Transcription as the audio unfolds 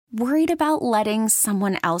Worried about letting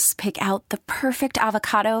someone else pick out the perfect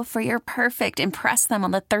avocado for your perfect impress them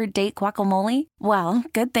on the third date guacamole? Well,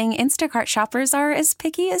 good thing Instacart shoppers are as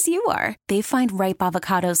picky as you are. They find ripe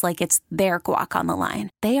avocados like it's their guac on the line.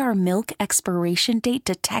 They are milk expiration date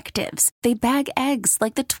detectives. They bag eggs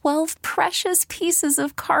like the 12 precious pieces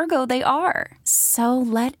of cargo they are. So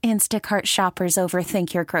let Instacart shoppers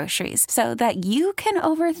overthink your groceries so that you can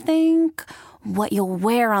overthink what you'll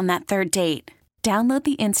wear on that third date. Download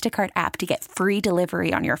the Instacart app to get free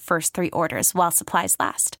delivery on your first 3 orders while supplies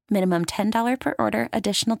last. Minimum $10 per order.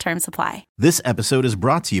 Additional terms apply. This episode is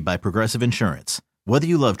brought to you by Progressive Insurance. Whether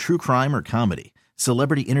you love true crime or comedy,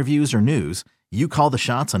 celebrity interviews or news, you call the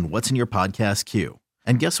shots on what's in your podcast queue.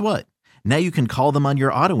 And guess what? Now you can call them on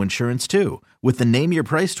your auto insurance too with the Name Your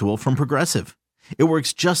Price tool from Progressive. It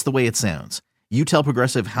works just the way it sounds. You tell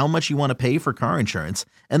Progressive how much you want to pay for car insurance,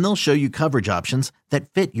 and they'll show you coverage options that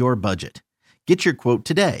fit your budget. Get your quote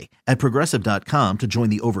today at Progressive.com to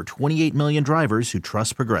join the over 28 million drivers who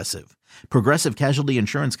trust Progressive. Progressive Casualty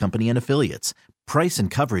Insurance Company and Affiliates. Price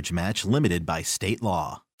and coverage match limited by state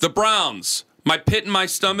law. The Browns. My pit in my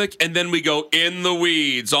stomach, and then we go in the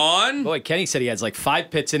weeds on... Boy, Kenny said he has like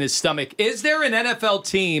 5 pits in his stomach. Is there an NFL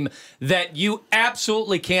team that you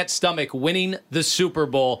absolutely can't stomach winning the Super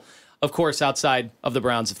Bowl? Of course, outside of the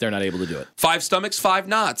Browns if they're not able to do it. 5 stomachs, 5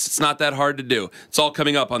 knots. It's not that hard to do. It's all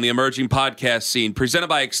coming up on the emerging podcast scene, presented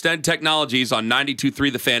by Extend Technologies on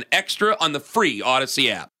 92.3 The Fan Extra on the free Odyssey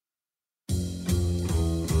app.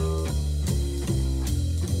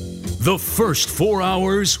 The first 4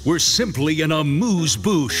 hours were simply an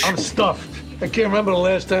amuse-bouche. I'm stuffed. I can't remember the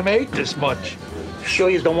last time I ate this much. Sure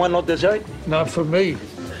you don't want no dessert? Not for me.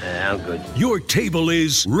 I'm good. Your table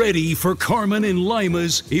is ready for Carmen and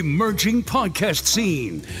Lima's emerging podcast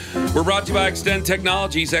scene. We're brought to you by Extend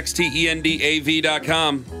Technologies,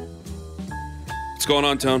 XTENDAV.com. What's going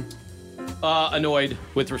on, Tone? Annoyed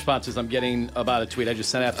with responses I'm getting about a tweet I just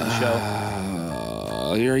sent after the show.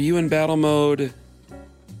 Are you in battle mode?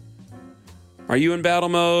 Are you in battle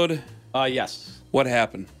mode? Yes. What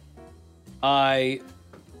happened? I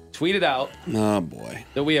tweeted out Oh, boy.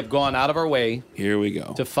 that we have gone out of our way Here we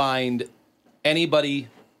go. to find anybody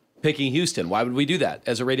picking Houston. Why would we do that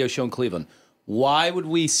as a radio show in Cleveland? Why would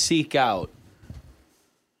we seek out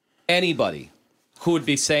anybody who would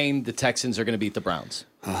be saying the Texans are going to beat the Browns?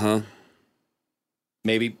 Uh-huh.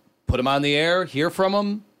 Maybe put them on the air, hear from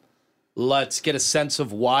them. Let's get a sense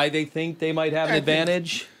of why they think they might have an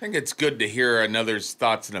advantage. I think it's good to hear another's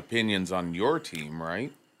thoughts and opinions on your team,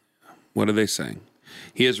 right? What are they saying?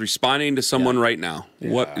 He is responding to someone right now.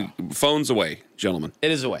 Yeah. What? Phone's away, gentlemen. It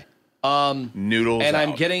is away. Noodles And out.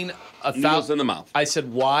 I'm getting a Noodles in the mouth. I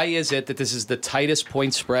said, why is it that this is the tightest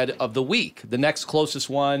point spread of the week? The next closest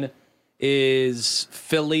one is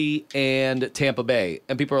Philly and Tampa Bay.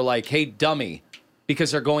 And people are like, hey, dummy,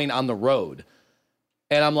 because they're going on the road.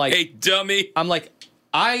 And I'm like, hey, dummy. I'm like,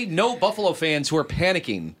 I know Buffalo fans who are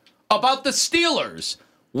panicking about the Steelers.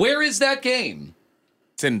 Where is that game?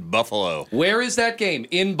 It's in Buffalo. Where is that game?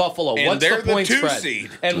 In Buffalo. And what's they're the point the 2 spread?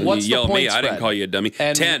 seed. And what's you the yell point at me. spread? I didn't call you a dummy.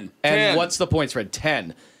 And, 10. And 10. what's the point spread?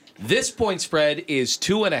 10. This point spread is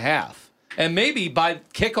 2.5. And maybe by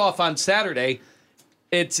kickoff on Saturday,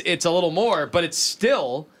 it's a little more, but it's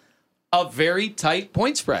still a very tight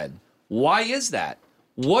point spread. Why is that?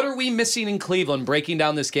 What are we missing in Cleveland breaking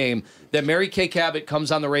down this game that Mary Kay Cabot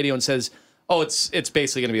comes on the radio and says, oh, it's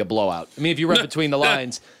basically going to be a blowout? I mean, if you read between the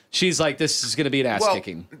lines, she's like, this is going to be an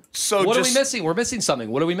ass-kicking. So what are we missing? We're missing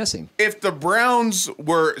something. What are we missing? If the Browns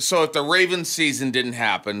were, so if the Ravens season didn't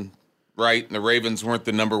happen, right, and the Ravens weren't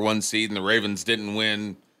the number 1 seed, and the Ravens didn't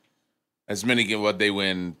win as many, what they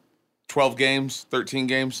win, 12 games, 13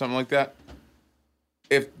 games, something like that.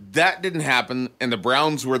 If that didn't happen and the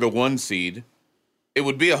Browns were the 1 seed, it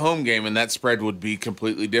would be a home game, and that spread would be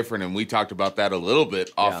completely different. And we talked about that a little bit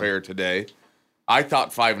off air today. I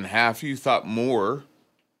thought 5.5. You thought more.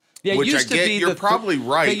 Yeah, which it used I get. to be You're probably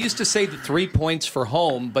right. They used to say the 3 points for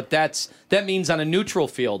home, but that means on a neutral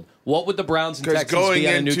field. What would the Browns and Texans be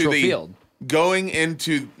on a neutral field? Going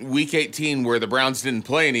into Week 18, where the Browns didn't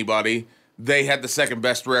play anybody, they had the second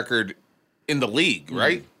best record in the league,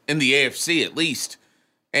 right? In the AFC, at least.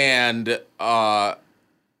 And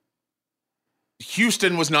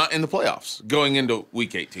Houston was not in the playoffs going into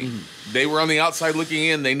Week 18. They were on the outside looking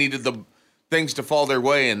in. They needed the things to fall their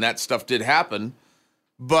way, and that stuff did happen.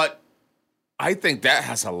 But I think that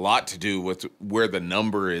has a lot to do with where the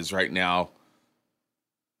number is right now,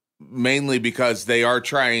 mainly because they are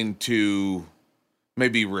trying to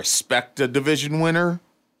maybe respect a division winner.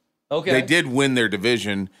 Okay. They did win their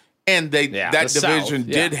division, and that the division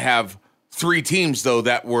South, did have 3 teams, though,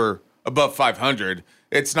 that were above 500.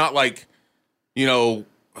 It's not like,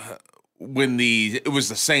 when it was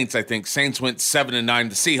the Saints, I think. Saints went 7-9.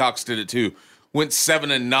 The Seahawks did it too. Went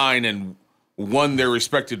 7-9 and won their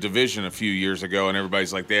respective division a few years ago, and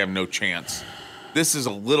everybody's like, they have no chance. This is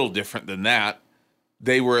a little different than that.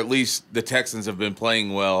 They were, at least the Texans have been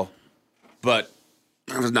playing well, but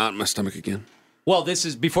I was not in my stomach again. Well, this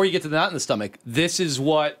is, before you get to the knot in the stomach, this is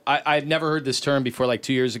what, I'd never heard this term before like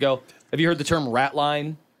 2 years ago. Have you heard the term rat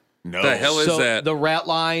line? no. The hell is that? The rat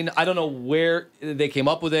line, I don't know where they came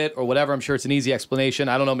up with it or whatever. I'm sure it's an easy explanation.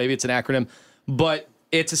 I don't know, maybe it's an acronym. But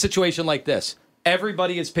it's a situation like this.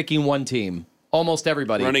 Everybody is picking one team. Almost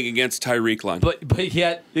everybody. Running against Tyreek line. But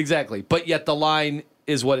yet, exactly. But yet the line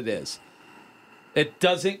is what it is. It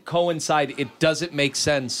doesn't coincide. It doesn't make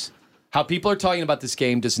sense. How people are talking about this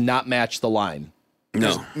game does not match the line.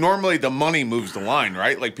 No. Normally the money moves the line,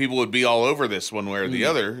 right? Like people would be all over this one way or the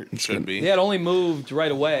other. It should be. Yeah, it only moved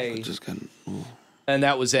right away. Just kind of, And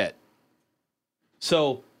that was it.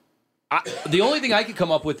 So the only thing I could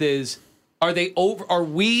come up with is, are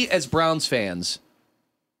we as Browns fans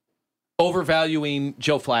overvaluing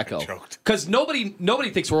Joe Flacco? Because nobody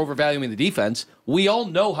thinks we're overvaluing the defense. We all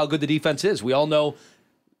know how good the defense is. We all know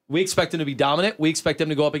we expect them to be dominant. We expect them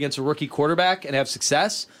to go up against a rookie quarterback and have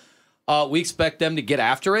success. We expect them to get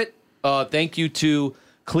after it. Thank you to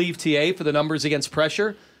Cleve TA for the numbers against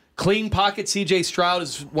pressure. Clean pocket, C.J. Stroud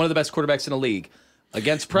is one of the best quarterbacks in the league.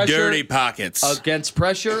 Against pressure. dirty pockets. Against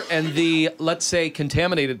pressure and the, let's say,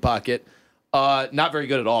 contaminated pocket, not very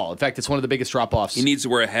good at all. In fact, it's one of the biggest drop-offs He needs to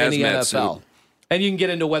wear a in the hazmat NFL. suit. And you can get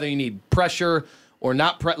into whether you need pressure or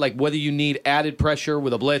not, like whether you need added pressure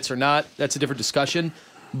with a blitz or not. That's a different discussion.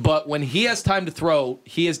 But when he has time to throw,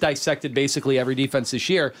 he has dissected basically every defense this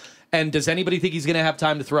year. And does anybody think he's going to have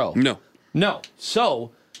time to throw? No.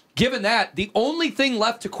 So, given that, the only thing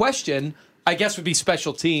left to question, I guess, would be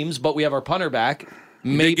special teams, but we have our punter back.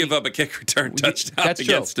 Maybe give up a kick return touchdown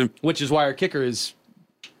against him. Which is why our kicker is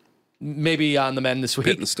maybe on the mend this week.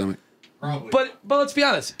 Hit in the stomach. Probably. But let's be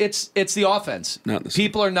honest, it's the offense. Not the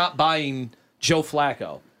People are not buying Joe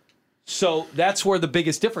Flacco. So that's where the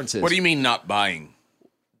biggest difference is. What do you mean not buying?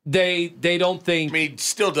 They don't think... I mean, he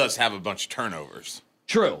still does have a bunch of turnovers.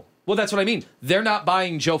 True. Well, that's what I mean. They're not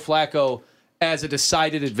buying Joe Flacco as a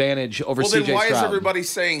decided advantage over C.J. Stroud. Well, then why is everybody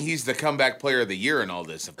saying he's the comeback player of the year and all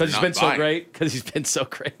this? Because he's been so great. Because he's been so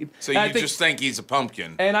great. So you just think he's a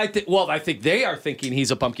pumpkin. And I think they are thinking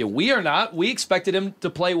he's a pumpkin. We are not. We expected him to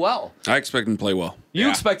play well. I expect him to play well. You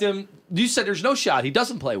expect him... You said there's no shot. He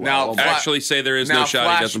doesn't play well. Now, actually say there is no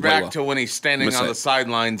shot he doesn't play well. Now, flashback to when he's standing on the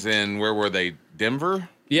sidelines in, where were they, Denver?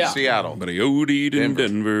 Yeah. Seattle. But he OD'd in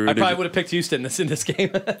Denver. I probably would have picked Houston in this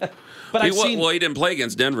game. But he didn't play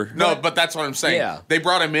against Denver. No, but that's what I'm saying. Yeah. They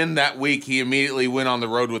brought him in that week. He immediately went on the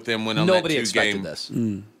road with them, went on Nobody that expected this.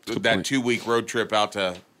 That 2-week road trip out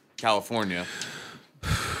to California.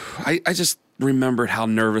 I just remembered how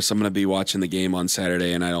nervous I'm going to be watching the game on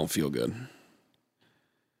Saturday, and I don't feel good.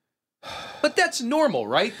 But that's normal,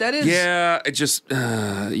 right? That is. Yeah, it just,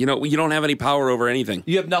 you don't have any power over anything.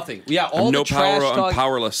 You have nothing. Yeah, all no the trash power. talk. I'm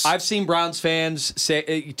powerless. I've seen Browns fans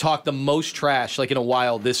talk the most trash like in a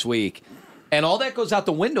while this week. And all that goes out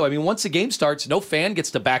the window. I mean, once the game starts, no fan gets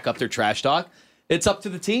to back up their trash talk. It's up to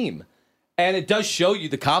the team. And it does show you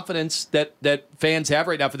the confidence that fans have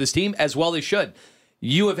right now for this team, as well they should.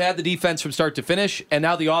 You have had the defense from start to finish, and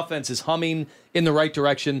now the offense is humming in the right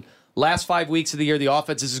direction. Last 5 weeks of the year, the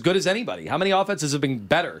offense is as good as anybody. How many offenses have been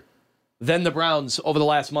better than the Browns over the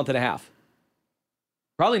last month and a half?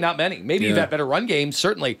 Probably not many. Maybe you've had better run games,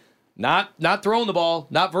 certainly. Not throwing the ball,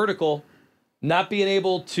 not vertical, not being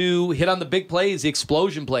able to hit on the big plays, the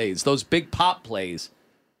explosion plays, those big pop plays,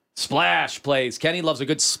 splash plays. Kenny loves a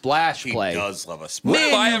good splash play. He does love a splash. When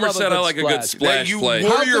have I ever said I like a good splash play?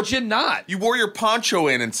 How could you not? You wore your poncho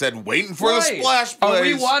in and said, waiting for the splash plays. Are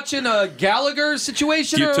we watching a Gallagher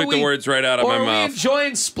situation? You took the words right out of my mouth. Are we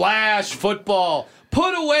enjoying splash football?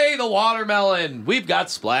 Put away the watermelon. We've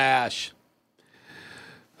got splash.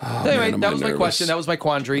 Oh, anyway, man, that was my question. That was my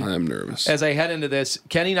quandary. I'm nervous. As I head into this,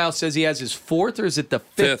 Kenny now says he has his fourth, or is it the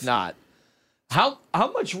fifth knot? How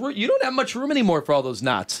much room? You don't have much room anymore for all those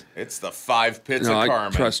knots. It's the 5 pits of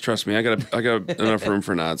Carmen. Trust me. I got enough room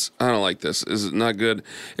for knots. I don't like this. This is not good.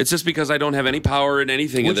 It's just because I don't have any power in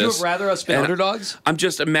anything of this. Would you have rather us been underdogs? I'm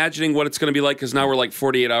just imagining what it's going to be like, because now we're like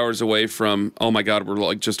 48 hours away from, oh my God, we're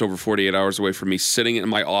like just over 48 hours away from me sitting in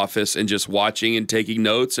my office and just watching and taking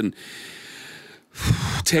notes. And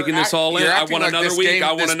taking this all in. I want another week.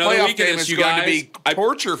 I want another week of this, you guys. It's going to be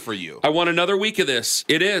torture for you. I want another week of this.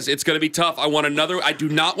 It is. It's going to be tough. I want another. I do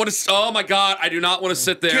not want to. Oh my God! I do not want to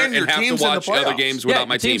sit there and have to watch other games without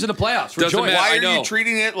my team. Team's in the playoffs. Doesn't matter. Why are you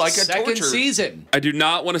treating it like a second torture? season? I do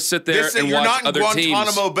not want to sit there and watch other teams. You're not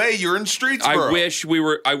in Guantanamo Bay. You're in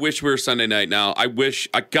Streetsboro. I wish we were Sunday night now. I wish.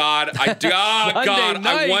 God.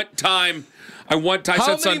 I want time. I want time.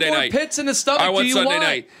 How Sunday many more night. pits in the stomach I want do you Sunday want?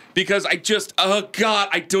 night because I just. Oh God!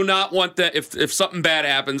 I do not want that. If something bad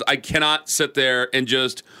happens, I cannot sit there and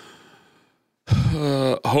just.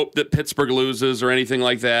 Hope that Pittsburgh loses or anything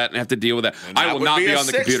like that and have to deal with that. I will not be on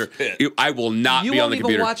the computer. I will not be on the computer. You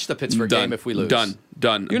won't even watch the Pittsburgh game if we lose. Done.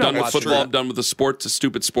 You're done not with football. Done with the sport. It's a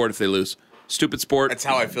stupid sport if they lose. Stupid sport. That's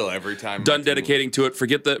how I feel every time. Done dedicating to it.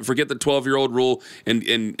 Forget the 12-year-old rule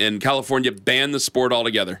in California. Ban the sport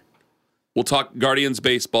altogether. We'll talk Guardians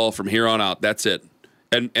baseball from here on out. That's it.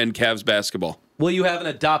 And Cavs basketball. Will you have an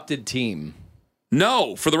adopted team?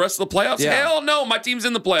 No, for the rest of the playoffs? Yeah. Hell no, my team's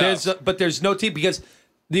in the playoffs. But there's no team because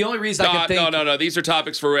the only reason I can think... No. These are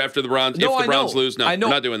topics for after the Browns. No, if the Browns lose, no, I know,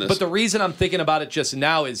 we're not doing this. But the reason I'm thinking about it just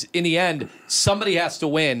now is, in the end, somebody has to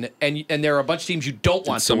win, and there are a bunch of teams you don't want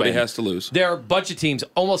to win. Somebody has to lose. There are a bunch of teams,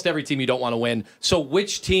 almost every team you don't want to win. So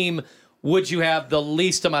which team would you have the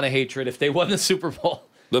least amount of hatred if they won the Super Bowl?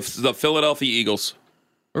 The Philadelphia Eagles.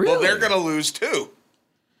 Really? Well, they're going to lose too.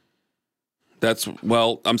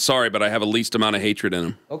 I'm sorry, but I have a least amount of hatred in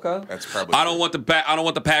them. Okay. That's probably. I don't want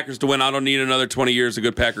the Packers to win. I don't need another 20 years of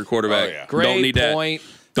good Packer quarterback. Oh, yeah. Great don't need point.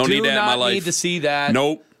 That. Don't need that in my life. Do not need to see that.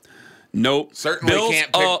 Nope. Certainly Bills,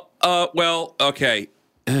 can't pick. Well, okay.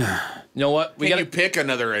 You know what? Can you pick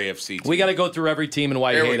another AFC team? We got to go through every team and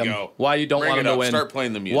why you hate them. Why you don't want them to win. Start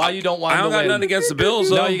playing the music. Why you don't want them to win. I don't got nothing against the Bills,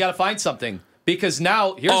 though. No, you got to find something. Because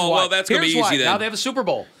now, here's why. Well, that's going to be easy then. Now they have a Super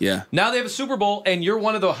Bowl. Yeah. Now they have a Super Bowl, and you're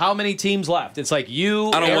one of the how many teams left? It's like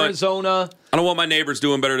you, Arizona. I don't want my neighbors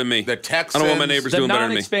doing better than me. The Texans. I don't want my neighbors doing better than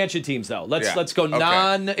me. The non-expansion teams, though. Let's go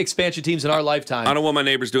non-expansion teams in our lifetime. I don't want my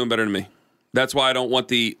neighbors doing better than me. That's why I don't want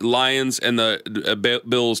the Lions and the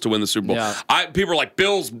Bills to win the Super Bowl. Yeah. People are like,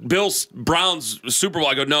 Bills, Browns, Super Bowl.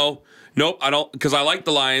 I go, nope, I don't, because I like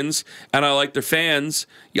the Lions and I like their fans.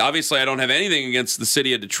 Obviously, I don't have anything against the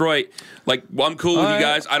city of Detroit. Like, I'm cool with you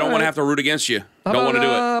guys. I don't want to have to root against you. Don't want to do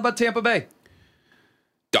it. How about Tampa Bay?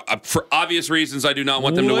 For obvious reasons, I do not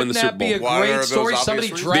want them to win the Super Bowl. Wouldn't that be a great story? Somebody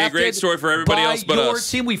drafted be a great story for everybody else but your us.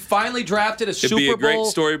 Team. We finally drafted a Super Bowl. It'd be a great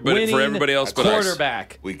story, but for everybody else but us.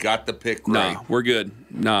 Quarterback. We got the pick right. Nah, we're good.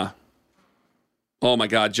 Nah. Oh my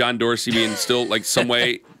God, John Dorsey being still like some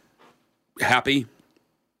way happy.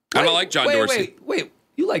 I don't like John Dorsey. Wait.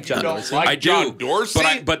 You like John Dorsey? Like I do, John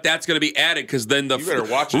Dorsey? but that's going to be added because then the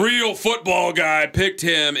watch it. real football guy picked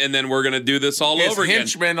him, and then we're going to do this all over again.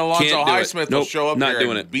 His henchman, Alonzo Highsmith, will show up not there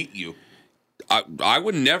doing and beat you. I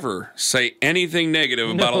would never say anything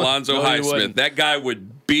negative about Alonzo Highsmith. That guy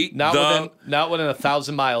would beat not within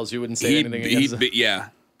 1,000 miles. You wouldn't say anything against him. Yeah.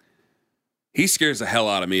 He scares the hell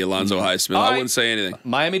out of me, Alonzo Highsmith. I wouldn't say anything.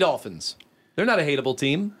 Miami Dolphins. They're not a hateable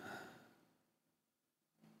team.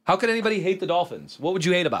 How could anybody hate the Dolphins? What would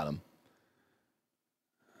you hate about them?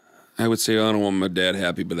 I would say I don't want my dad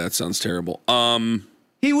happy, but that sounds terrible.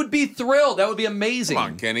 He would be thrilled. That would be amazing. Come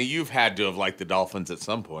on, Kenny. You've had to have liked the Dolphins at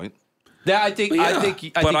some point. I think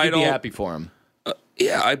you'd be happy for him.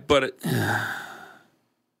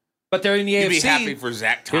 But they're in the AFC. You'd be happy for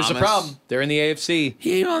Zach Thomas. Here's the problem. They're in the AFC.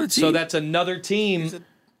 He ain't on the team. So that's another team.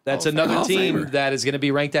 That's another team that is going to be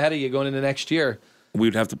ranked ahead of you going into next year.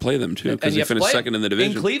 We'd have to play them, too, because they finished second in the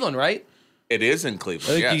division. In Cleveland, right? It is in Cleveland,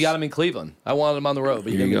 I think you got them in Cleveland. I wanted them on the road,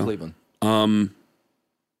 but you got them in Cleveland. I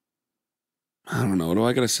don't know. Do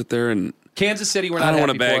I got to sit there and... Kansas City, we're not I don't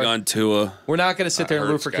want to bag on Tua. We're not going to sit there and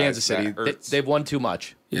root for Kansas City. They've won too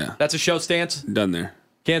much. Yeah. That's a show stance? Done there.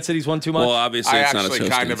 Kansas City's won too much? Well, obviously it's not a show stance.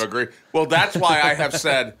 I actually kind of agree. Well, that's why I have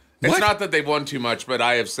said... It's not that they've won too much, but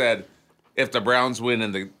I have said... If the Browns win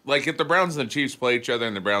if the Browns and the Chiefs play each other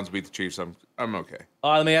and the Browns beat the Chiefs, I'm okay.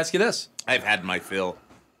 Let me ask you this. I've had my fill.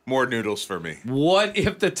 More noodles for me. What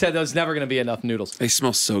if there's never going to be enough noodles? They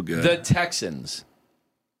smell so good. The Texans.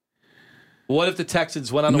 What if the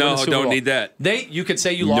Texans went on to win the Super Bowl? No, don't need that. You could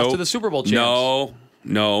say you lost to the Super Bowl champs.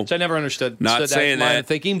 No. Which I never understood. Not saying that. Line of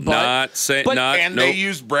thinking, but they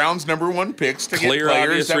used Browns' #1 picks to clear get players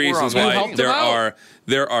obvious that reasons were on why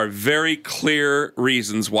there are very clear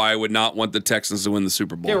reasons why I would not want the Texans to win the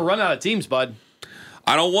Super Bowl. They were run out of teams, bud.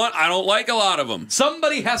 I don't like a lot of them.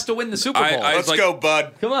 Somebody has to win the Super Bowl. Let's go,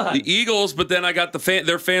 bud. Come on. The Eagles, but then I got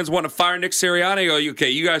their fans want to fire Nick Sirianni. Okay,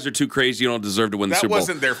 you guys are too crazy. You don't deserve to win the Super Bowl. That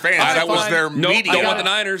wasn't their fans. That was their media. I want the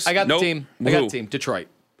Niners. I got the team. Detroit.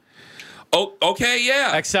 Oh, okay,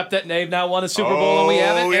 yeah. Except that they've now won a Super Bowl and we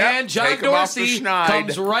haven't. yeah. And John Take 'em off the Dorsey schneid.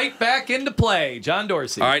 comes right back into play. John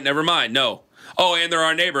Dorsey. All right, never mind. No. Oh, and they're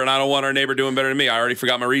our neighbor, and I don't want our neighbor doing better than me. I already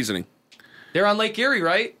forgot my reasoning. They're on Lake Erie,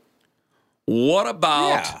 right? What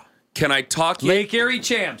about, Yeah. can I talk you? Lake Erie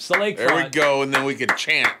champs, the lakefront. There we go, and then we could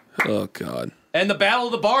chant. Oh, God. And the Battle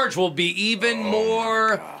of the Barge will be even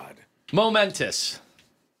more momentous.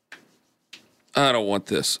 I don't want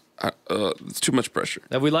this. It's too much pressure.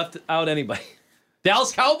 Have we left out anybody?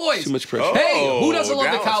 Dallas Cowboys. Too much pressure. Hey, who doesn't love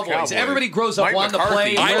the Dallas Cowboys? Cowboys. Everybody grows up Mike wanting to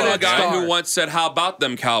McCarthy. play. I wear know a that guy star. who once said, how about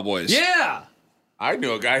them Cowboys? Yeah. I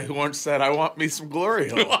knew a guy who once said, I want me some glory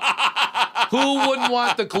hole. Who wouldn't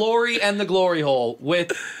want the glory and the glory hole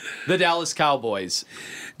with the Dallas Cowboys?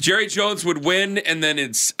 Jerry Jones would win and then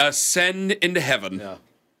ascend into heaven. Yeah.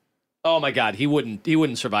 Oh my God, he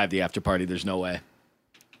wouldn't survive the after party. There's no way.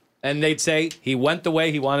 And they'd say he went the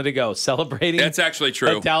way he wanted to go, celebrating. That's actually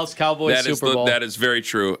true. The Dallas Cowboys Super Bowl. That is very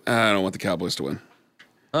true. I don't want the Cowboys to win.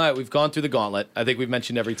 All right, we've gone through the gauntlet. I think we've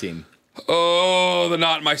mentioned every team. Oh, the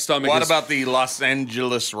knot in my stomach. What about the Los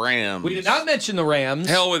Angeles Rams? We did not mention the Rams.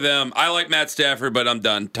 Hell with them. I like Matt Stafford, but I'm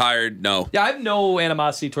done. Tired. No. Yeah, I have no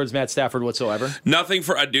animosity towards Matt Stafford whatsoever. Nothing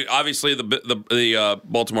for. I do obviously the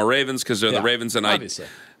Baltimore Ravens because they're the Ravens, and obviously.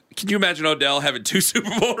 Can you imagine Odell having 2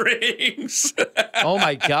 Super Bowl rings? Oh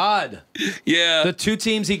my God! Yeah. The 2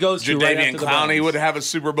 teams he goes to right Jadeveon after the Clowney Browns. would have a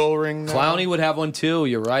Super Bowl ring now? Clowney would have one too.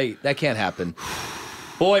 You're right. That can't happen.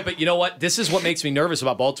 Boy, but you know what? This is what makes me nervous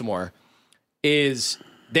about Baltimore. Is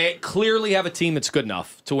they clearly have a team that's good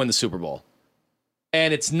enough to win the Super Bowl.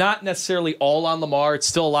 And it's not necessarily all on Lamar. It's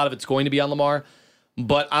still a lot of it's going to be on Lamar.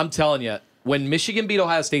 But I'm telling you, when Michigan beat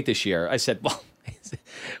Ohio State this year, I said,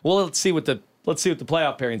 well, let's see what the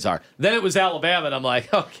playoff pairings are. Then it was Alabama, and I'm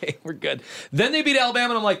like, okay, we're good. Then they beat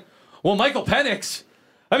Alabama, and I'm like, well, Michael Penix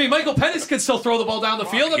can still throw the ball down the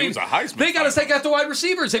field. he was a Heisman they got the wide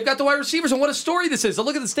receivers. They've got the wide receivers, and what a story this is.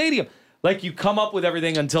 Look at the stadium. Like, you come up with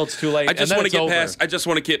everything until it's too late. I just want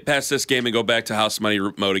to get past this game and go back to house money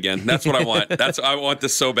mode again. That's what I want. I want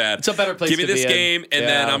this so bad. It's a better place to be in. Give me this game, and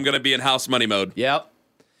then I'm going to be in house money mode. Yep.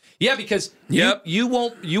 Yeah, because you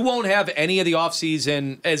won't have any of the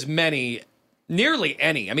offseason nearly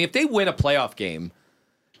any. I mean, if they win a playoff game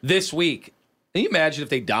this week, can you imagine if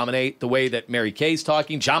they dominate the way that Mary Kay's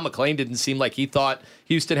talking? John McClain didn't seem like he thought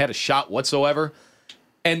Houston had a shot whatsoever.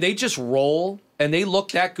 And they just roll, and they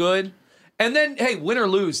look that good. And then, hey, win or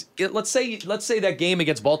lose, let's say that game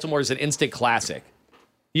against Baltimore is an instant classic.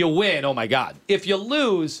 You win, oh my God. If you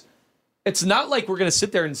lose, it's not like we're going to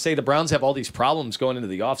sit there and say the Browns have all these problems going into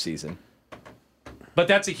the offseason. But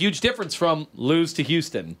that's a huge difference from lose to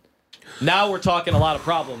Houston. Now we're talking a lot of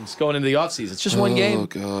problems going into the offseason. It's just one game.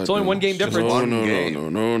 God, it's only one game difference. No.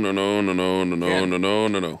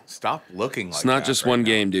 Stop looking like that. It's not just one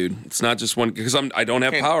game, dude. It's not just one, because I don't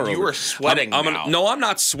have power over it. You are sweating now. No, I'm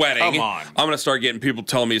not sweating. Come on. I'm going to start getting people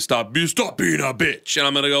telling me to stop being a bitch. And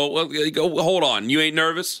I'm going to go, hold on. You ain't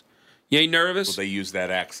nervous? You ain't nervous? Well, they use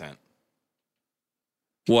that accent.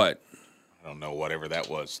 What? I don't know, whatever that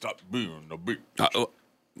was. Stop being a bitch.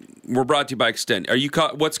 We're brought to you by Extend.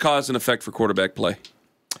 What's cause and effect for quarterback play?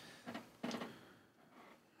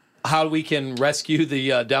 How we can rescue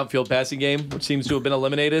the downfield passing game, which seems to have been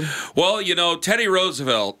eliminated? Well, Teddy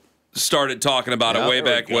Roosevelt started talking about it way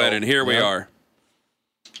back when, and here we are.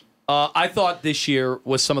 I thought this year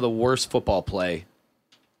was some of the worst football play.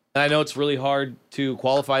 And I know it's really hard to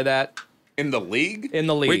qualify that. In the league? In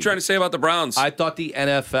the league. What are you trying to say about the Browns? I thought the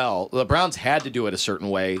NFL, the Browns had to do it a certain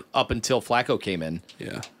way up until Flacco came in.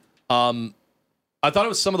 Yeah. I thought it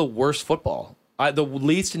was some of the worst football. The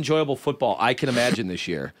least enjoyable football I can imagine this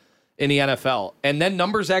year in the NFL. And then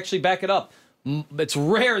numbers actually back it up. It's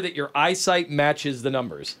rare that your eyesight matches the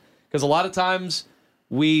numbers, because a lot of times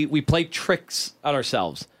we play tricks on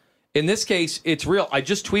ourselves. In this case, it's real. I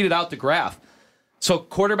just tweeted out the graph. So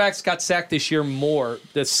quarterbacks got sacked this year more.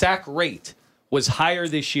 The sack rate was higher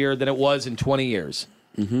this year than it was in 20 years.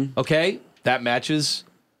 Mm-hmm. Okay? That matches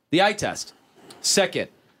the eye test. Second,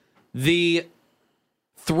 the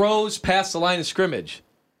throws past the line of scrimmage.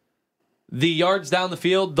 The yards down the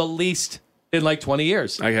field, the least in like 20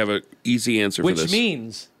 years. I have an easy answer for this. Which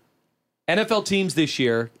means NFL teams this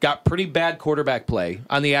year got pretty bad quarterback play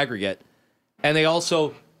on the aggregate, and they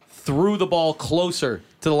also threw the ball closer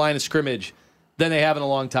to the line of scrimmage than they have in a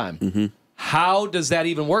long time. Mm-hmm. How does that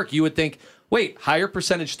even work? You would think, wait, higher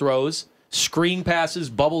percentage throws, screen passes,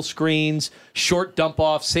 bubble screens, short dump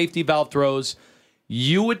off, safety valve throws.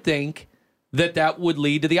 You would think that would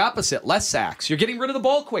lead to the opposite, less sacks. You're getting rid of the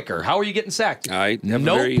ball quicker. How are you getting sacked? I have a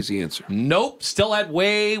very easy answer. Nope. Still had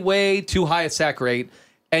way, way too high a sack rate.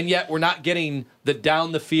 and yet we're not getting the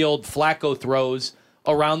down-the-field Flacco throws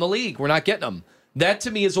around the league. We're not getting them. That,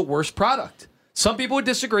 to me, is a worse product. Some people would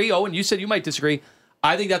disagree. Oh, and you said you might disagree.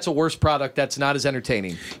 I think that's a worse product that's not as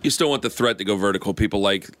entertaining. You still want the threat to go vertical. People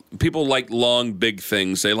like long, big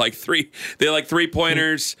things. They like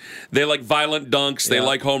three-pointers. They like violent dunks. They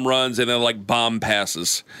like home runs, and they like bomb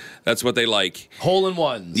passes. That's what they like.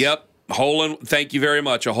 Hole-in-ones. Yep. Thank you very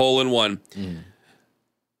much. A hole-in-one.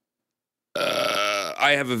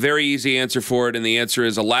 I have a very easy answer for it, and the answer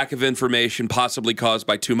is a lack of information, possibly caused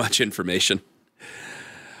by too much information.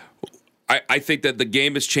 I think that the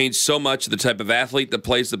game has changed so much, the type of athlete that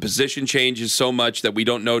plays the position changes so much that we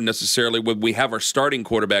don't know necessarily when we have our starting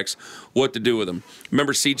quarterbacks what to do with them.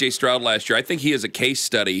 Remember C.J. Stroud last year? I think he is a case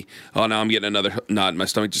study. Oh, now I'm getting another knot in my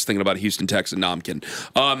stomach just thinking about Houston Texans. No, I'm kidding.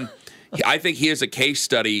 I think he is a case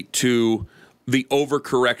study to the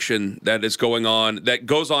overcorrection that is going on, that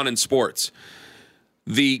goes on in sports.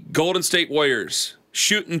 The Golden State Warriors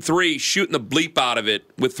shooting the bleep out of it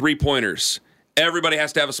with three-pointers. Everybody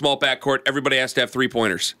has to have a small backcourt. Everybody has to have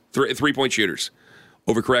three-pointers, three-point shooters.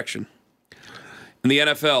 Overcorrection. In the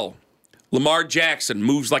NFL, Lamar Jackson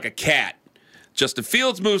moves like a cat. Justin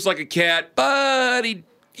Fields moves like a cat, but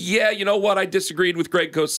you know what? I disagreed with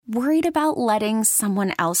Greg Cosell. Worried about letting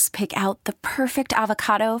someone else pick out the perfect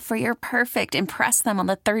avocado for your perfect impress them on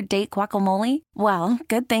the third date guacamole? Well,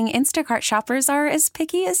 good thing Instacart shoppers are as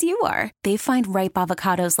picky as you are. They find ripe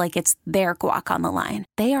avocados like it's their guac on the line.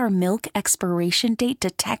 They are milk expiration date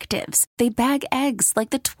detectives. They bag eggs like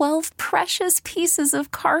the 12 precious pieces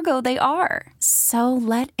of cargo they are. So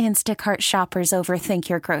let Instacart shoppers overthink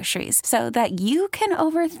your groceries so that you can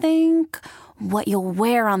overthink what you'll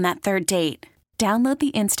wear on that third date. Download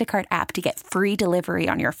the Instacart app to get free delivery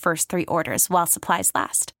on your first 3 orders while supplies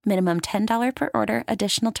last. Minimum $10 per order.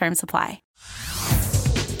 Additional terms apply.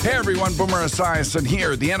 Hey everyone, Boomer Esiason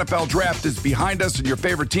here. The NFL draft is behind us and your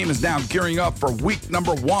favorite team is now gearing up for week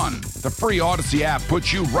number 1. The free Odyssey app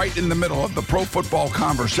puts you right in the middle of the pro football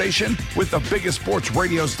conversation with the biggest sports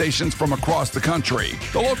radio stations from across the country.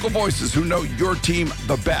 The local voices who know your team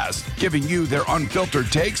the best, giving you their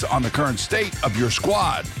unfiltered takes on the current state of your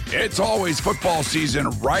squad. It's always football season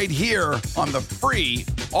right here on the free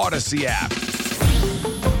Odyssey app.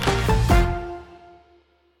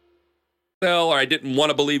 Or I didn't want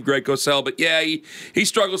to believe Greg Cosell, but yeah, he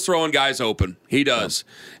struggles throwing guys open. He does.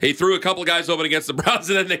 Yeah. He threw a couple of guys open against the Browns,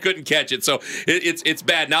 and then they couldn't catch it. So it's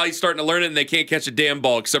bad. Now he's starting to learn it, and they can't catch a damn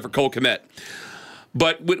ball except for Cole Kmet.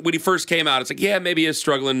 But when he first came out, it's like, yeah, maybe he's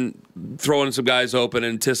struggling throwing some guys open,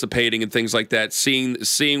 anticipating and things like that,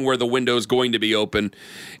 seeing where the window is going to be open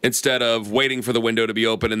instead of waiting for the window to be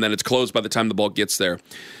open, and then it's closed by the time the ball gets there.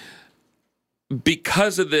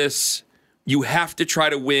 Because of this, you have to try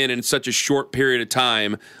to win in such a short period of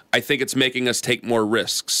time. I think it's making us take more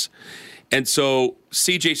risks. And so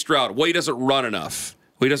C.J. Stroud, he doesn't run enough.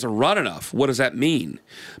 What does that mean?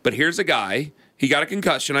 But here's a guy. He got a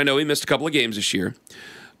concussion. I know he missed a couple of games this year.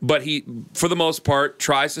 But he, for the most part,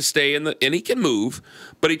 tries to stay and he can move,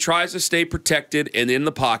 but he tries to stay protected and in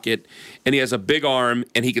the pocket, and he has a big arm,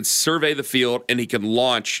 and he can survey the field, and he can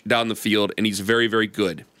launch down the field, and he's very, very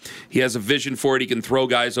good. He has a vision for it. He can throw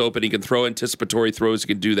guys open. He can throw anticipatory throws. He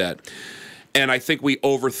can do that. And I think we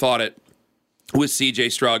overthought it with C.J.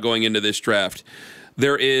 Stroud going into this draft.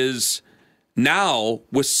 There is now,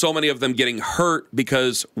 with so many of them getting hurt,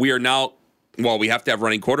 because we are now, we have to have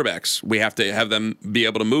running quarterbacks. We have to have them be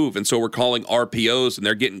able to move. And so we're calling RPOs, and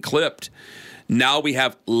they're getting clipped. Now we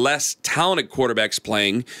have less talented quarterbacks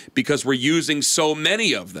playing because we're using so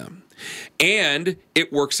many of them. And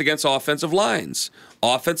it works against offensive lines.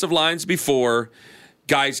 Offensive lines before,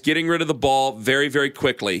 guys getting rid of the ball very, very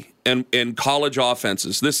quickly. And in college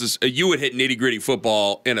offenses, you would hit nitty-gritty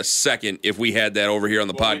football in a second if we had that over here on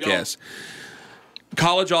the podcast.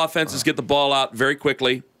 College offenses get the ball out very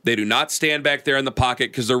quickly. They do not stand back there in the pocket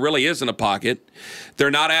because there really isn't a pocket. They're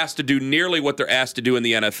not asked to do nearly what they're asked to do in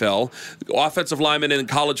the NFL. Offensive linemen in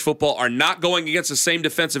college football are not going against the same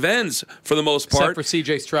defensive ends for the most part. Except for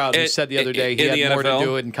C.J. Stroud, who said the other day he had more to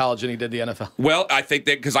do it in college than he did the NFL. Well, I think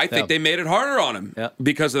they made it harder on him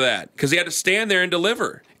because of that. Because he had to stand there and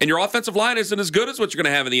deliver. And your offensive line isn't as good as what you're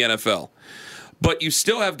going to have in the NFL. But you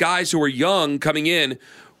still have guys who are young coming in.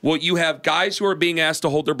 Well, you have guys who are being asked to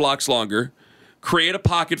hold their blocks longer, create a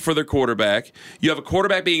pocket for their quarterback. You have a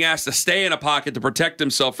quarterback being asked to stay in a pocket to protect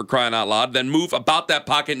himself, for crying out loud, then move about that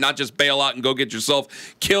pocket, not just bail out and go get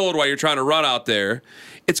yourself killed while you're trying to run out there.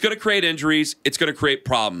 It's going to create injuries. It's going to create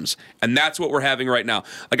problems. And that's what we're having right now.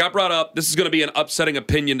 Like I brought up, this is going to be an upsetting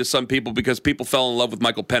opinion to some people because people fell in love with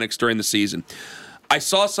Michael Penix during the season. I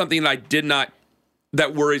saw something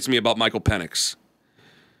that worries me about Michael Penix.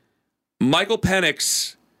 Michael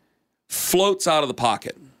Penix floats out of the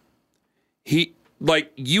pocket.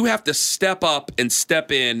 You have to step up and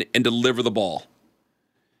step in and deliver the ball.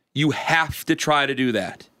 You have to try to do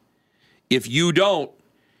that. If you don't,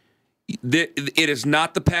 it is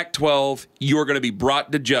not the Pac-12. You're going to be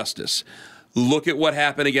brought to justice. Look at what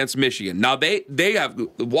happened against Michigan. Now, they have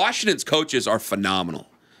Washington's coaches are phenomenal.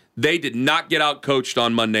 They did not get out-coached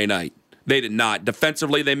on Monday night. They did not.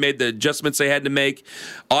 Defensively, they made the adjustments they had to make.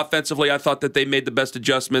 Offensively, I thought that they made the best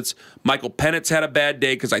adjustments. Michael Penix had a bad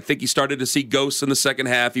day because I think he started to see ghosts in the second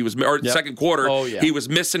half. Second quarter. Oh, yeah. He was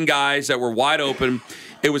missing guys that were wide open.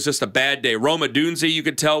 It was just a bad day. Roma Dunze, you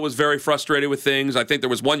could tell, was very frustrated with things. I think there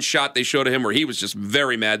was one shot they showed to him where he was just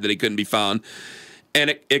very mad that he couldn't be found.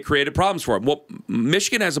 And it created problems for him. Well,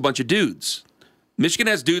 Michigan has a bunch of dudes. Michigan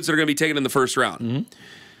has dudes that are going to be taken in the first round. Mm-hmm.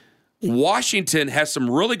 Washington has some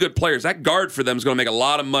really good players. That guard for them is going to make a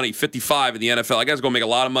lot of money, 55 in the NFL. That guy's going to make a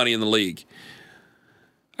lot of money in the league.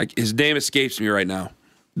 His name escapes me right now.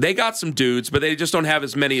 They got some dudes, but they just don't have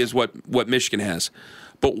as many as what Michigan has.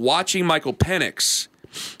 But watching Michael Penix,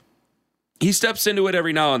 he steps into it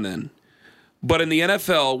every now and then. But in the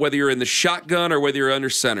NFL, whether you're in the shotgun or whether you're under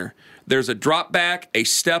center, there's a drop back, a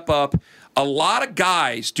step up. A lot of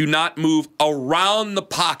guys do not move around the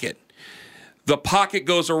pocket. The pocket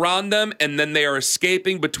goes around them, and then they are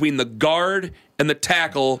escaping between the guard and the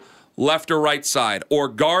tackle, left or right side, or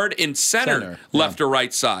guard and center. Left or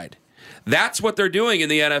right side. That's what they're doing in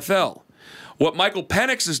the NFL. What Michael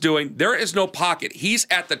Penix is doing, there is no pocket. He's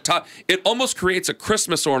at the top. It almost creates a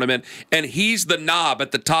Christmas ornament, and he's the knob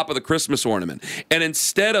at the top of the Christmas ornament. And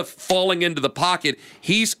instead of falling into the pocket,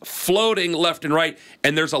 he's floating left and right.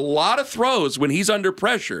 And there's a lot of throws when he's under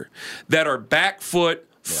pressure that are back foot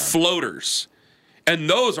floaters. And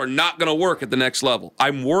those are not going to work at the next level.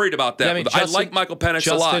 I'm worried about that. Yeah, I like Michael Penix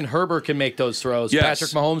a lot. Justin Herbert can make those throws. Yes.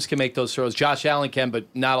 Patrick Mahomes can make those throws. Josh Allen can, but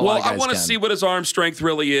not a lot of guys can. Well, I want to see what his arm strength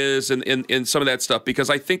really is and some of that stuff,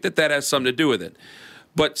 because I think that has something to do with it.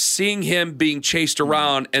 But seeing him being chased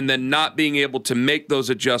around and then not being able to make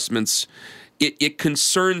those adjustments, it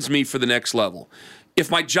concerns me for the next level. If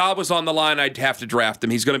my job was on the line, I'd have to draft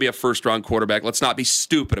him. He's going to be a first-round quarterback. Let's not be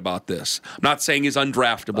stupid about this. I'm not saying he's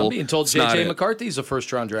undraftable. I'm being told J.J. McCarthy's a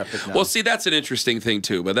first-round draft pick now. Well, see, that's an interesting thing,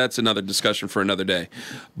 too, but that's another discussion for another day.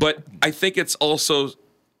 But I think it's also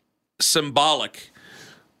symbolic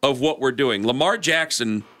of what we're doing. Lamar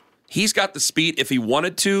Jackson, he's got the speed. If he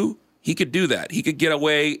wanted to, he could do that. He could get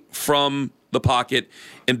away from the pocket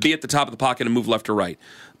and be at the top of the pocket and move left or right.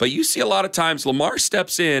 But you see a lot of times Lamar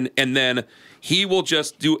steps in and then he will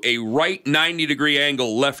just do a right 90-degree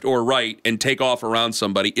angle, left or right, and take off around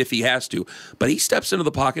somebody if he has to. But he steps into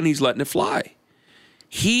the pocket and he's letting it fly.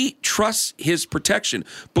 He trusts his protection.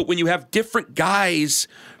 But when you have different guys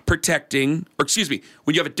protecting,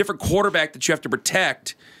 when you have a different quarterback that you have to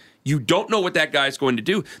protect, you don't know what that guy's going to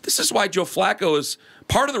do. This is why Joe Flacco is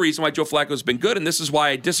part of the reason why Joe Flacco has been good, and this is why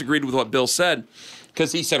I disagreed with what Bill said,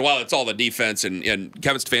 because he said, well, it's all the defense, and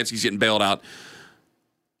Kevin Stefanski's getting bailed out.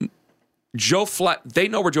 They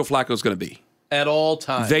know where Joe Flacco is going to be. At all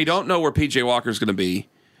times. They don't know where P.J. Walker is going to be.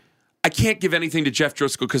 I can't give anything to Jeff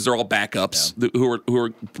Driscoll because they're all backups who are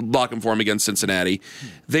blocking for him against Cincinnati.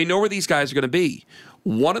 They know where these guys are going to be.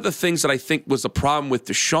 One of the things that I think was the problem with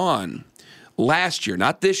Deshaun last year,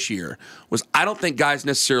 not this year, was I don't think guys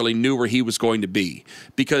necessarily knew where he was going to be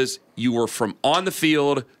because you were from on the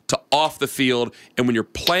field to off the field, and when you're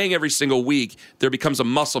playing every single week, there becomes a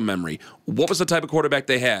muscle memory. What was the type of quarterback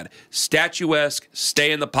they had? Statuesque,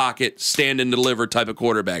 stay in the pocket, stand and deliver type of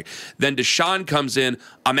quarterback. Then Deshaun comes in,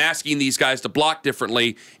 I'm asking these guys to block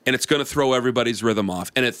differently, and it's going to throw everybody's rhythm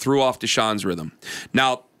off, and it threw off Deshaun's rhythm.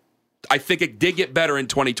 Now, I think it did get better in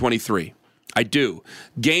 2023. I do.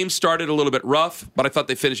 Games started a little bit rough, but I thought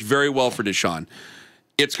they finished very well for Deshaun.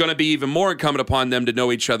 It's going to be even more incumbent upon them to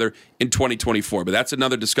know each other in 2024. But that's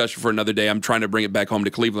another discussion for another day. I'm trying to bring it back home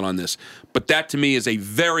to Cleveland on this. But that, to me, is a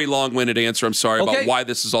very long-winded answer. I'm sorry about why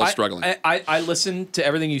this is all struggling. I listened to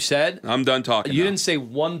everything you said. I'm done talking. You didn't say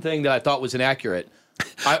one thing that I thought was inaccurate.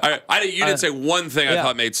 You didn't say one thing I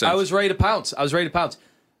thought made sense. I was ready to pounce.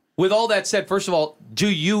 With all that said, first of all, do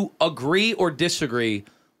you agree or disagree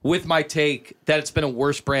with my take that it's been a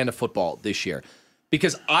worse brand of football this year?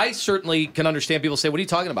 Because I certainly can understand people say, what are you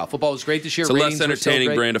talking about? Football was great this year. It's a less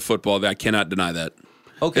entertaining brand of football. I cannot deny that.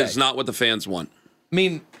 Okay. It's not what the fans want. I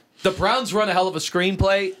mean, the Browns run a hell of a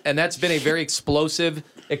screenplay, and that's been a very explosive,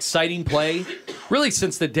 exciting play. Really,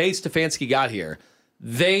 since the day Stefanski got here,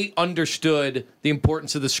 they understood the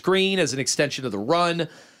importance of the screen as an extension of the run,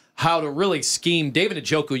 how to really scheme. David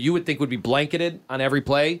Njoku, you would think, would be blanketed on every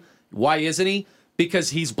play. Why isn't he?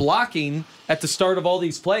 because he's blocking at the start of all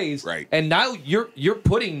these plays. Right. And now you're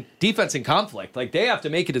putting defense in conflict. Like, they have to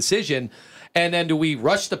make a decision. And then do we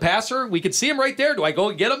rush the passer? We could see him right there. Do I go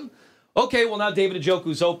and get him? Okay, well, now David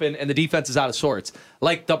Njoku's open and the defense is out of sorts.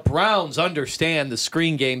 Like, the Browns understand the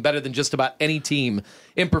screen game better than just about any team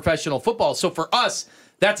in professional football. So for us,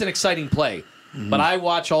 that's an exciting play. But I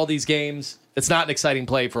watch all these games. It's not an exciting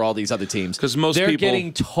play for all these other teams. Because most they're people...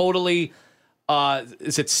 getting totally...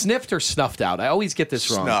 is it sniffed or snuffed out? I always get this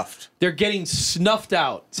wrong. Snuffed. They're getting snuffed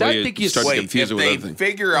out. So Well, I think you start to Wait, confuse if it with they other things.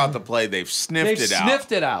 figure out the play, they've sniffed they've it out.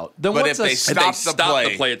 sniffed it out. Then But what's if they a stop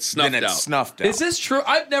the play, it's snuffed then it's out. snuffed out. Is this true?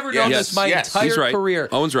 I've never known Yes. this my Yes. entire He's right. career.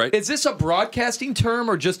 Owen's right. Is this a broadcasting term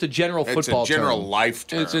or just a general It's football a general term? life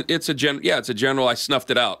term. It's a general. I snuffed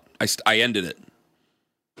it out. I ended it.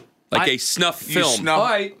 Like a snuff you film. snuff, All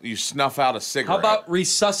right. you snuff out a cigarette. How about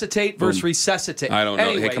resuscitate versus resuscitate? I don't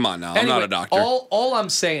know. Hey, come on now. I'm not a doctor. All I'm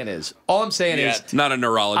saying is, Not a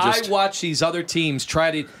neurologist. I watch these other teams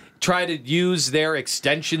try to use their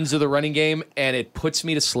extensions of the running game, and it puts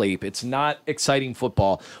me to sleep. It's not exciting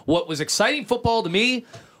football. What was exciting football to me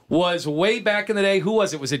was way back in the day. Who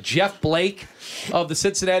was it? Was it Jeff Blake of the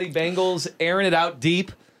Cincinnati Bengals airing it out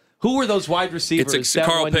deep? Who were those wide receivers?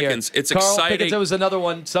 Carl Pickens. It's Carl exciting. Pickens. There was another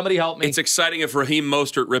one. Somebody help me. It's exciting if Raheem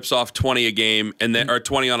Mostert rips off 20 a game and then or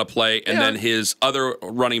 20 on a play, and then his other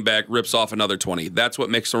running back rips off another 20. That's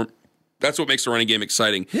what makes the running game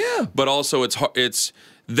exciting. Yeah. But also it's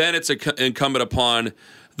incumbent upon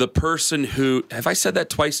the person who, have I said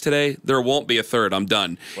that twice today? There won't be a third. I'm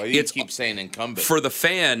done. Well, you keep saying incumbent. For the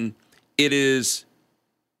fan, it is.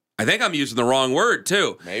 I think I'm using the wrong word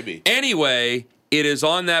too. Maybe. Anyway. It is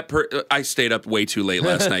on that. I stayed up way too late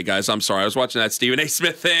last night, guys. I'm sorry. I was watching that Stephen A.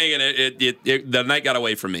 Smith thing, and the night got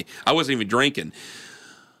away from me. I wasn't even drinking.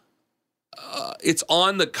 It's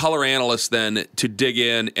on the color analyst then to dig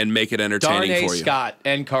in and make it entertaining Darnay for you. Scott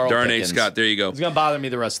and Carl Pickens. Scott. There you go. It's going to bother me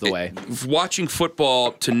the rest of the way. Watching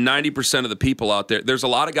football, to 90% of the people out there, there's a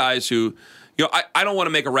lot of guys who. I don't want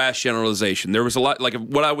to make a rash generalization. There was a lot, like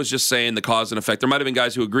what I was just saying, the cause and effect. There might have been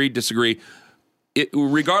guys who agreed, disagree.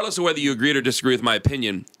 Regardless of whether you agreed or disagree with my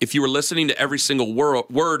opinion, if you were listening to every single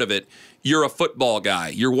word of it, you're a football guy.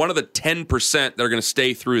 You're one of the 10% that are going to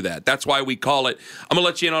stay through that. That's why we call it, I'm going to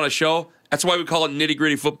let you in on a show. That's why we call it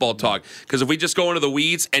nitty-gritty football talk. Because if we just go into the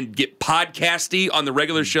weeds and get podcasty on the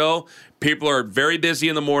regular show, people are very busy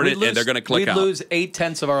in the morning and they're going to click out. We'd lose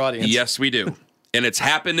 8/10 of our audience. Yes, we do. And it's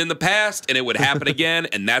happened in the past, and it would happen again,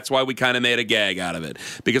 and that's why we kind of made a gag out of it.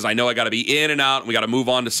 Because I know I got to be in and out, and we got to move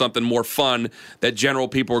on to something more fun that general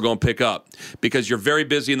people are going to pick up. Because you're very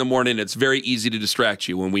busy in the morning, and it's very easy to distract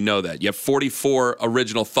you when we know that. You have 44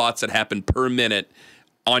 original thoughts that happen per minute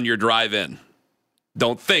on your drive in.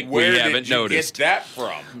 Don't think we haven't noticed. Where did you get that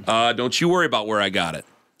from? Don't you worry about where I got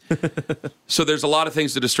it. So there's a lot of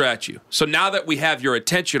things to distract you. So now that we have your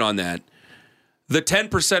attention on that, the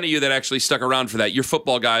 10% of you that actually stuck around for that, you're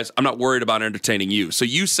football guys, I'm not worried about entertaining you. So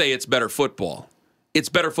you say it's better football. It's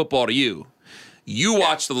better football to you. You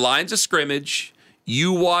watch the lines of scrimmage.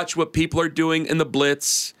 You watch what people are doing in the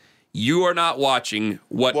blitz. You are not watching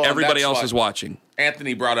what everybody else is watching.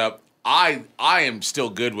 Anthony brought up, I am still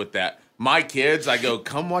good with that. My kids, I go,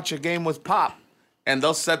 come watch a game with Pop. And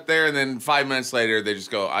they'll sit there, and then 5 minutes later, they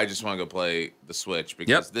just go, I just want to go play the Switch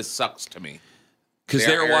because this sucks to me. Because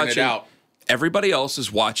they're watching. It out. Everybody else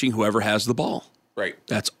is watching whoever has the ball. Right.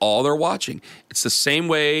 That's all they're watching. It's the same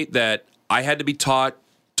way that I had to be taught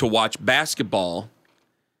to watch basketball.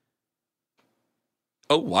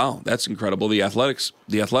 Oh, wow. That's incredible. The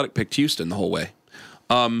Athletic picked Houston the whole way.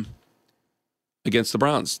 Against the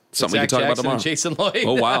Browns. Something we can talk about tomorrow. And Jason Lloyd.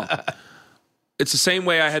 Oh, wow. It's the same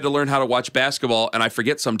way I had to learn how to watch basketball, and I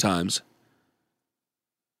forget sometimes.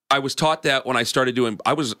 I was taught that when I started doing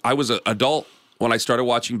I was an adult when I started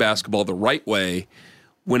watching basketball the right way,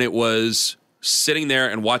 when it was sitting there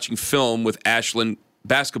and watching film with Ashland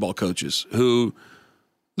basketball coaches who,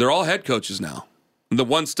 they're all head coaches now. The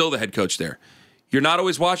one's still the head coach there. You're not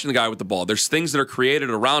always watching the guy with the ball. There's things that are created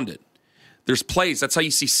around it. There's plays. That's how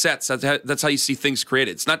you see sets. That's how you see things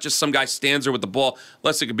created. It's not just some guy stands there with the ball,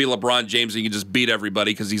 unless it could be LeBron James and you can just beat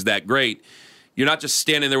everybody because he's that great. You're not just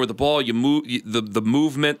standing there with the ball. You move the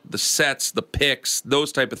movement, the sets, the picks,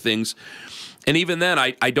 those type of things. And even then,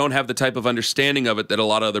 I don't have the type of understanding of it that a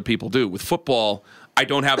lot of other people do. With football, I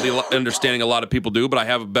don't have the understanding a lot of people do, but I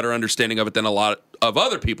have a better understanding of it than a lot of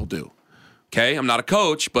other people do. Okay? I'm not a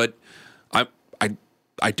coach, but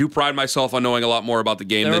I do pride myself on knowing a lot more about the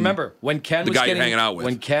game and than remember, when Ken the was guy getting, you're hanging out with.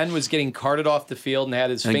 When Ken was getting carted off the field and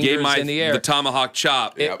had his and fingers in the air. The tomahawk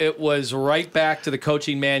chop. It was right back to the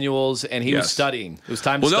coaching manuals, and he was studying. It was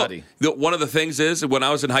time to study. One of the things is, when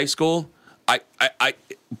I was in high school, I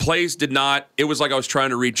plays did not. It was like I was trying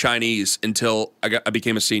to read Chinese until I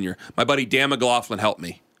became a senior. My buddy Dan McLaughlin helped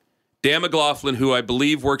me. Dan McLaughlin, who I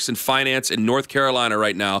believe works in finance in North Carolina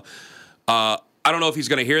right now. I don't know if he's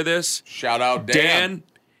going to hear this. Shout out Dan.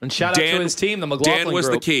 And shout out to his team, the McLaughlin Dan was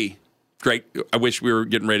group. the key. Great. I wish we were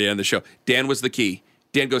getting ready to end the show. Dan was the key.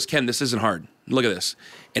 Dan goes, Ken, this isn't hard. Look at this.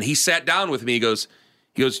 And he sat down with me. He goes,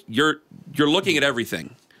 you're looking at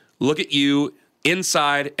everything. Look at you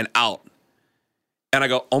inside and out. And I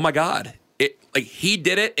go, oh my God. He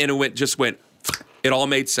did it and it just went, it all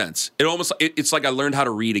made sense. It's like I learned how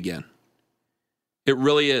to read again. It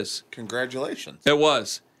really is. Congratulations. It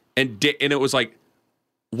was. And it was like,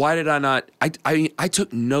 why did I not? I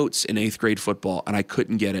took notes in 8th grade football and I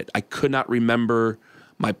couldn't get it. I could not remember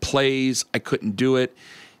my plays. I couldn't do it.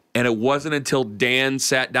 And it wasn't until Dan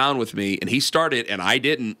sat down with me and he started and I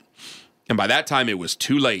didn't. And by that time it was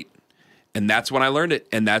too late. And that's when I learned it.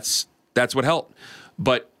 And that's what helped.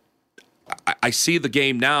 But I see the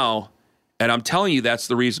game now and I'm telling you that's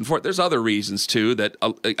the reason for it. There's other reasons too that,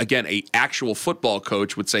 again, a actual football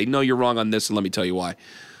coach would say, no, you're wrong on this and let me tell you why.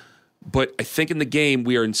 But I think in the game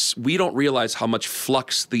we don't realize how much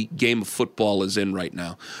flux the game of football is in right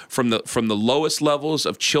now. From the lowest levels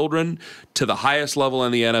of children to the highest level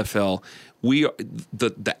in the NFL, we are,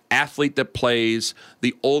 the athlete that plays,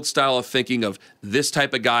 the old style of thinking of this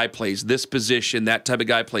type of guy plays this position, that type of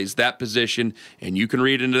guy plays that position, and you can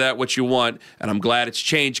read into that what you want. And I'm glad it's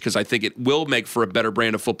changed because I think it will make for a better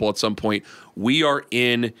brand of football at some point. We are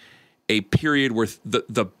in a period where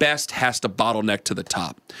the best has to bottleneck to the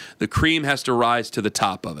top. The cream has to rise to the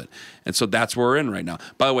top of it. And so that's where we're in right now.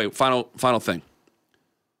 By the way, final thing.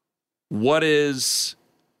 What is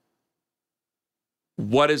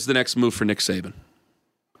the next move for Nick Saban?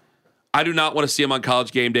 I do not want to see him on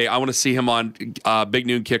College Game Day. I want to see him on Big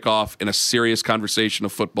Noon Kickoff in a serious conversation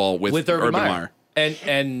of football with Urban Meyer.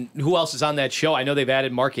 And who else is on that show? I know they've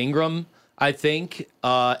added Mark Ingram, I think,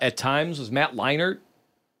 at times. Was Matt Leinart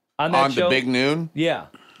on that show? On the Big Noon? Yeah.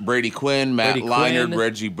 Brady Quinn, Matt Leinart,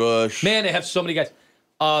 Reggie Bush. Man, they have so many guys.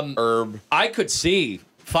 Herb. I could see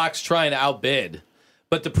Fox trying to outbid.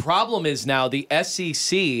 But the problem is now the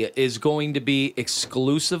SEC is going to be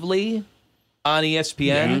exclusively on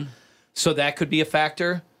ESPN. So that could be a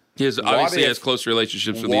factor. He obviously has close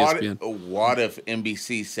relationships with ESPN. What if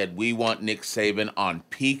NBC said, we want Nick Saban on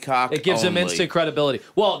Peacock It gives him instant credibility.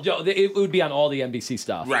 Well, it would be on all the NBC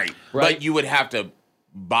stuff. Right. But you would have to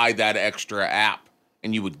buy that extra app,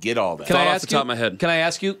 and you would get all that. Off the top of my head. Can I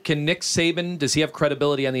ask you, can Nick Saban, does he have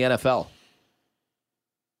credibility on the NFL?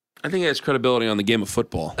 I think he has credibility on the game of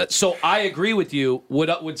football. So I agree with you.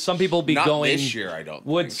 Would some people be Not going this year? I don't.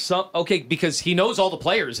 Because he knows all the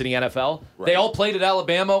players in the NFL. Right. They all played at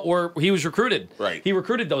Alabama, or he was recruited. Right. He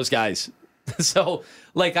recruited those guys. So,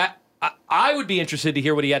 I would be interested to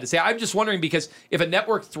hear what he had to say. I'm just wondering because if a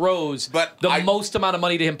network throws most amount of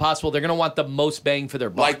money to him possible, they're going to want the most bang for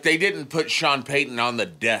their buck. Like they didn't put Sean Payton on the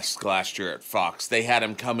desk last year at Fox. They had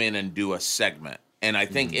him come in and do a segment. And I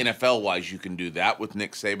think NFL-wise, you can do that with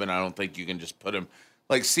Nick Saban. I don't think you can just put him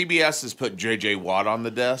like CBS has put J.J. Watt on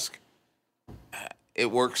the desk.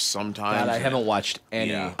 It works sometimes. God, I haven't watched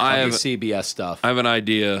any of the CBS stuff. I have an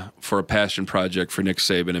idea for a passion project for Nick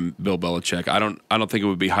Saban and Bill Belichick. I don't think it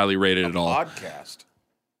would be highly rated at all. Podcast.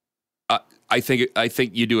 I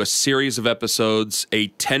think you do a series of episodes, a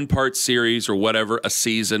 10-part series or whatever, a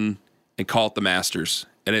season, and call it the Masters.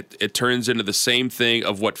 And it turns into the same thing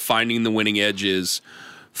of what Finding the Winning Edge is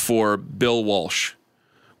for Bill Walsh.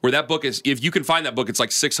 Where that book is, if you can find that book, it's like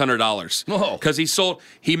 $600. Because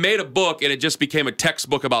he made a book and it just became a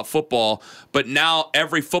textbook about football. But now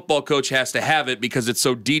every football coach has to have it because it's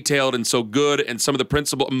so detailed and so good. And some of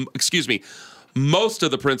the most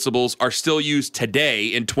of the principles are still used today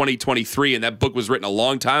in 2023. And that book was written a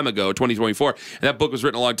long time ago, 2024. And that book was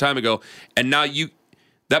written a long time ago. And now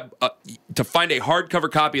to find a hardcover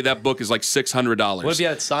copy of that book is like $600. What if you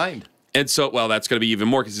had it signed? And so, that's going to be even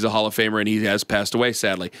more because he's a Hall of Famer and he has passed away,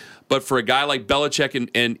 sadly. But for a guy like Belichick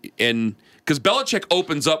and because Belichick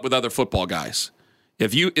opens up with other football guys.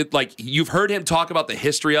 You've heard him talk about the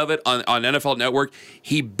history of it on NFL Network.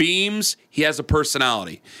 He beams. He has a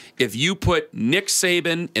personality. If you put Nick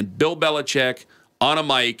Saban and Bill Belichick on a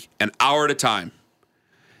mic an hour at a time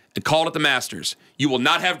and called it the Masters, you will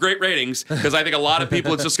not have great ratings because I think a lot of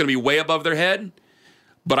people, it's just going to be way above their head.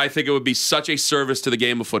 But I think it would be such a service to the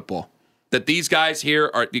game of football that these guys here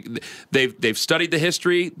they've studied the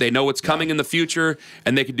history, they know what's coming in the future,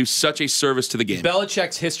 and they can do such a service to the game.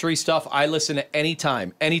 Belichick's history stuff, I listen to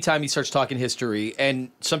anytime he starts talking history,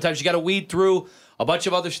 and sometimes you got to weed through a bunch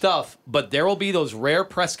of other stuff, but there will be those rare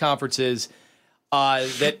press conferences.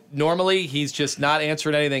 that normally he's just not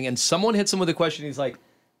answering anything. And someone hits him with a question. He's like,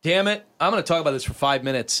 damn it, I'm going to talk about this for 5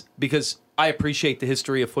 minutes because I appreciate the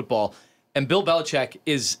history of football. And Bill Belichick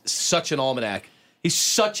is such an almanac. He's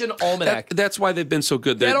such an almanac. That's why they've been so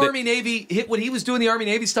good. That Army-Navy, when he was doing the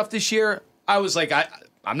Army-Navy stuff this year, I was like,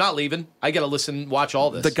 I'm not leaving. I got to watch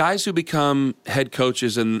all this. The guys who become head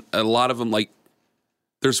coaches, and a lot of them, like,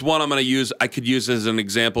 there's one I could use as an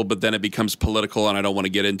example, but then it becomes political and I don't want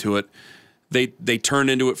to get into it. They turn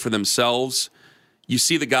into it for themselves. You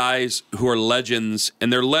see the guys who are legends,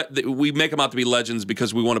 and we make them out to be legends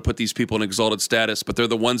because we want to put these people in exalted status, but they're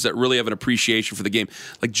the ones that really have an appreciation for the game.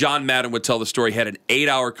 Like John Madden would tell the story, he had an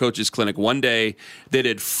 8-hour coaches clinic one day. They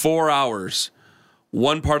did 4 hours,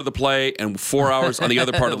 one part of the play, and 4 hours on the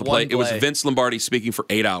other part of the play. It was Vince Lombardi speaking for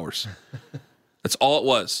 8 hours. That's all it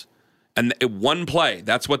was. And one play,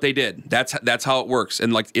 that's what they did. That's how it works.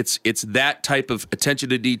 And like it's that type of attention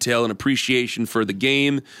to detail and appreciation for the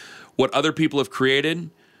game, what other people have created,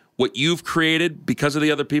 what you've created because of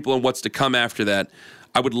the other people, and what's to come after that.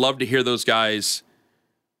 I would love to hear those guys.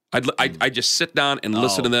 I just sit down and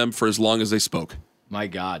listen to them for as long as they spoke. My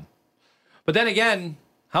God. But then again,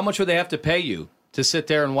 how much would they have to pay you to sit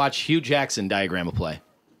there and watch Hugh Jackson diagram a play?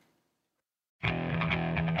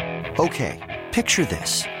 Okay, picture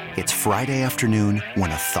this. It's Friday afternoon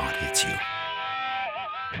when a thought hits you.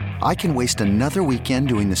 I can waste another weekend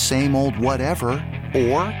doing the same old whatever,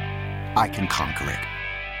 or I can conquer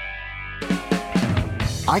it.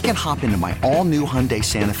 I can hop into my all-new Hyundai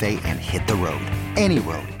Santa Fe and hit the road. Any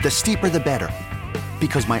road. The steeper, the better.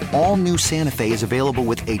 Because my all-new Santa Fe is available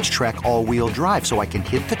with H-Track all-wheel drive, so I can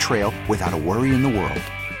hit the trail without a worry in the world.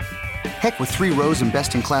 Heck, with 3 rows and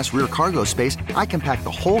best-in-class rear cargo space, I can pack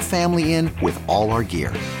the whole family in with all our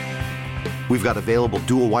gear. We've got available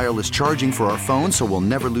dual wireless charging for our phones, so we'll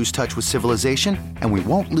never lose touch with civilization, and we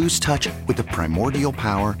won't lose touch with the primordial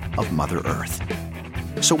power of Mother Earth.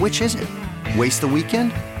 So which is it? Waste the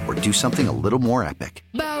weekend or do something a little more epic?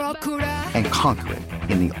 And conquer it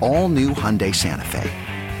in the all-new Hyundai Santa Fe.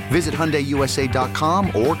 Visit HyundaiUSA.com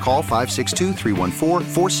or call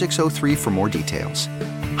 562-314-4603 for more details.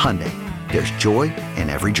 Hyundai, there's joy in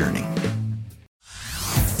every journey.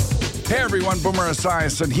 Hey everyone, Boomer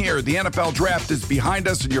Esiason here. The NFL Draft is behind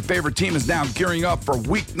us and your favorite team is now gearing up for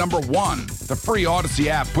week number 1. The free Odyssey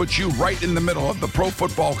app puts you right in the middle of the pro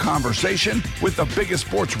football conversation with the biggest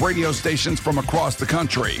sports radio stations from across the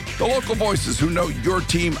country. The local voices who know your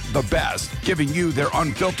team the best, giving you their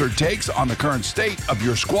unfiltered takes on the current state of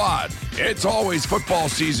your squad. It's always football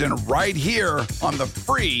season right here on the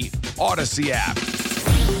free Odyssey app.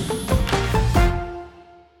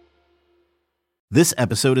 This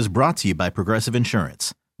episode is brought to you by Progressive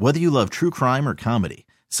Insurance. Whether you love true crime or comedy,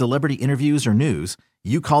 celebrity interviews or news,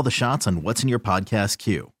 you call the shots on what's in your podcast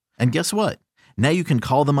queue. And guess what? Now you can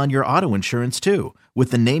call them on your auto insurance too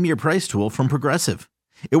with the Name Your Price tool from Progressive.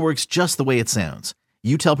 It works just the way it sounds.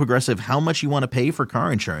 You tell Progressive how much you want to pay for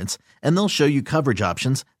car insurance, and they'll show you coverage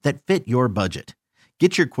options that fit your budget.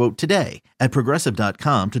 Get your quote today at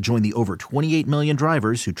Progressive.com to join the over 28 million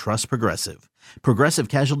drivers who trust Progressive. Progressive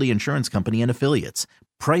Casualty Insurance Company and Affiliates.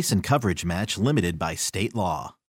 Price and coverage match limited by state law.